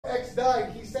X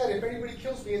died, he said, if anybody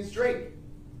kills me, it's Drake.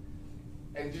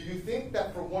 And do you think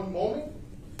that for one moment,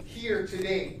 here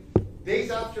today, days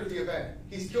after the event,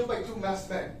 he's killed by two masked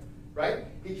men, right?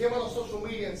 He came out on social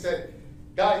media and said,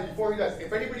 guys, before he dies,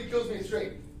 if anybody kills me, it's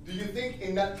Drake. Do you think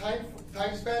in that time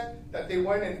span that they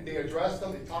went and they addressed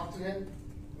him, they talked to him?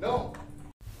 No.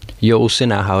 You also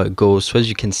know how it goes. So as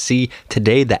you can see,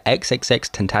 today the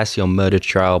XXXTENTACION murder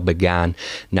trial began.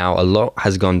 Now a lot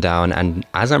has gone down, and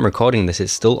as I'm recording this,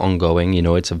 it's still ongoing. You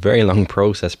know, it's a very long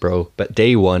process, bro. But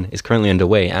day one is currently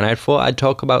underway, and I thought I'd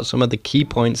talk about some of the key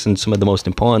points and some of the most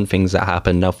important things that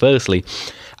happened. Now, firstly,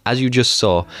 as you just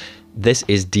saw, this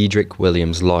is Dedrick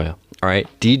Williams' lawyer. All right,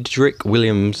 Dedrick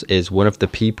Williams is one of the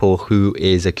people who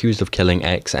is accused of killing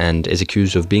X and is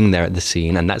accused of being there at the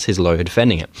scene, and that's his lawyer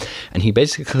defending it. And he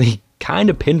basically kind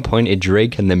of pinpointed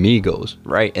Drake and the Migos,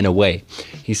 right, in a way.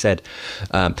 He said,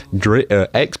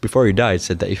 X, before he died,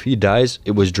 said that if he dies,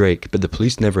 it was Drake, but the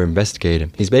police never investigated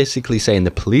him. He's basically saying the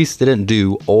police didn't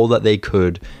do all that they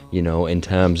could, you know, in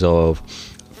terms of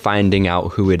finding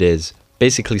out who it is.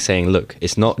 Basically saying, look,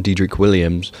 it's not Dedrick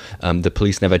Williams. The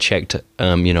police never checked,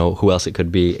 you know, who else it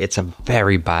could be. It's a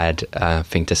very bad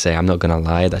thing to say. I'm not going to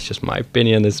lie. That's just my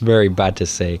opinion. It's very bad to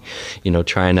say, you know,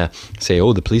 trying to say,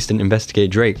 oh, the police didn't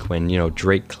investigate Drake when, you know,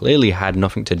 Drake clearly had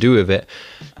nothing to do with it,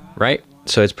 right?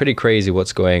 So it's pretty crazy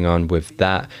what's going on with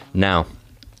that. Now,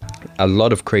 a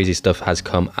lot of crazy stuff has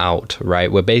come out,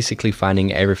 right? We're basically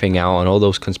finding everything out, and all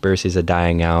those conspiracies are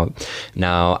dying out.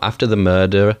 Now, after the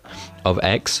murder of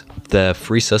X, the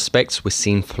three suspects were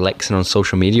seen flexing on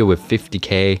social media with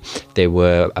 50K. They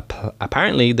were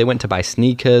apparently they went to buy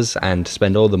sneakers and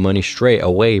spend all the money straight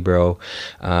away, bro.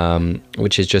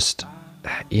 Which is just,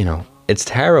 you know, it's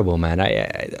terrible, man.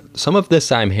 Some of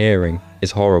this I'm hearing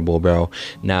is horrible, bro.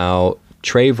 Now,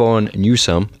 Trayvon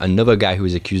Newsome, another guy who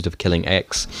was accused of killing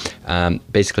X,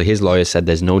 basically his lawyer said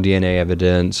there's no DNA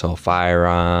evidence or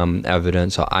firearm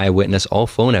evidence or eyewitness or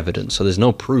phone evidence, so there's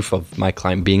no proof of my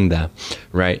client being there,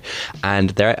 right?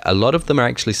 And a lot of them are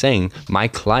actually saying my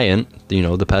client, you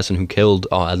know, the person who killed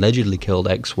or allegedly killed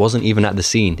X, wasn't even at the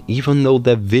scene, even though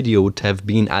they're videoed to have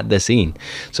been at the scene.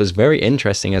 So it's very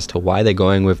interesting as to why they're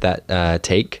going with that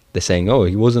take. They're saying, oh,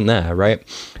 he wasn't there, right?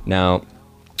 Now,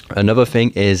 another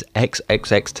thing is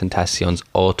XXXTentacion's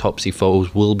autopsy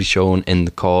photos will be shown in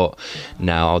the court.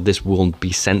 Now, this will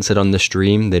be censored on the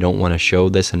stream. They don't want to show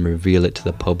this and reveal it to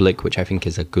the public, which I think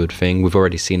is a good thing. We've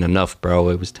already seen enough, bro.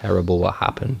 It was terrible what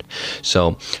happened.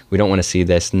 So we don't want to see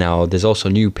this. Now, there's also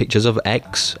new pictures of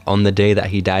X on the day that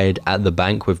he died at the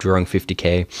bank withdrawing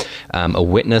 50K. A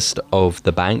witness of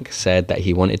the bank said that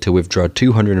he wanted to withdraw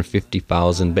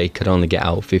 250,000, but he could only get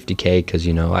out 50K because,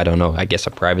 you know, I don't know, I guess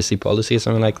a privacy policy or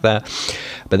something like that.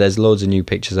 But there's loads of new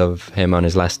pictures of him on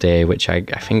his last day, which I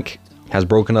think has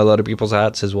broken a lot of people's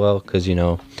hearts as well, because, you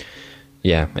know,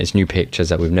 yeah, it's new pictures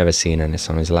that we've never seen, and it's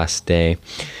on his last day.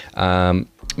 But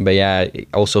yeah,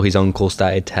 also his uncle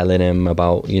started telling him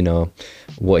about, you know,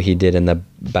 what he did in the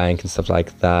bank and stuff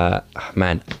like that.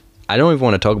 Man, I don't even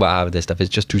want to talk about half of this stuff.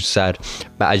 It's just too sad.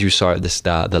 But as you saw at the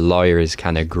start, the lawyer is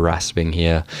kind of grasping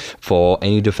here for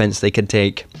any defense they could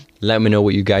take. Let me know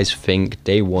what you guys think.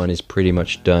 Day one is pretty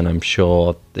much done. I'm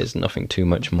sure there's nothing too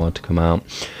much more to come out.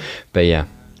 But yeah,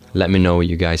 let me know what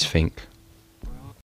you guys think.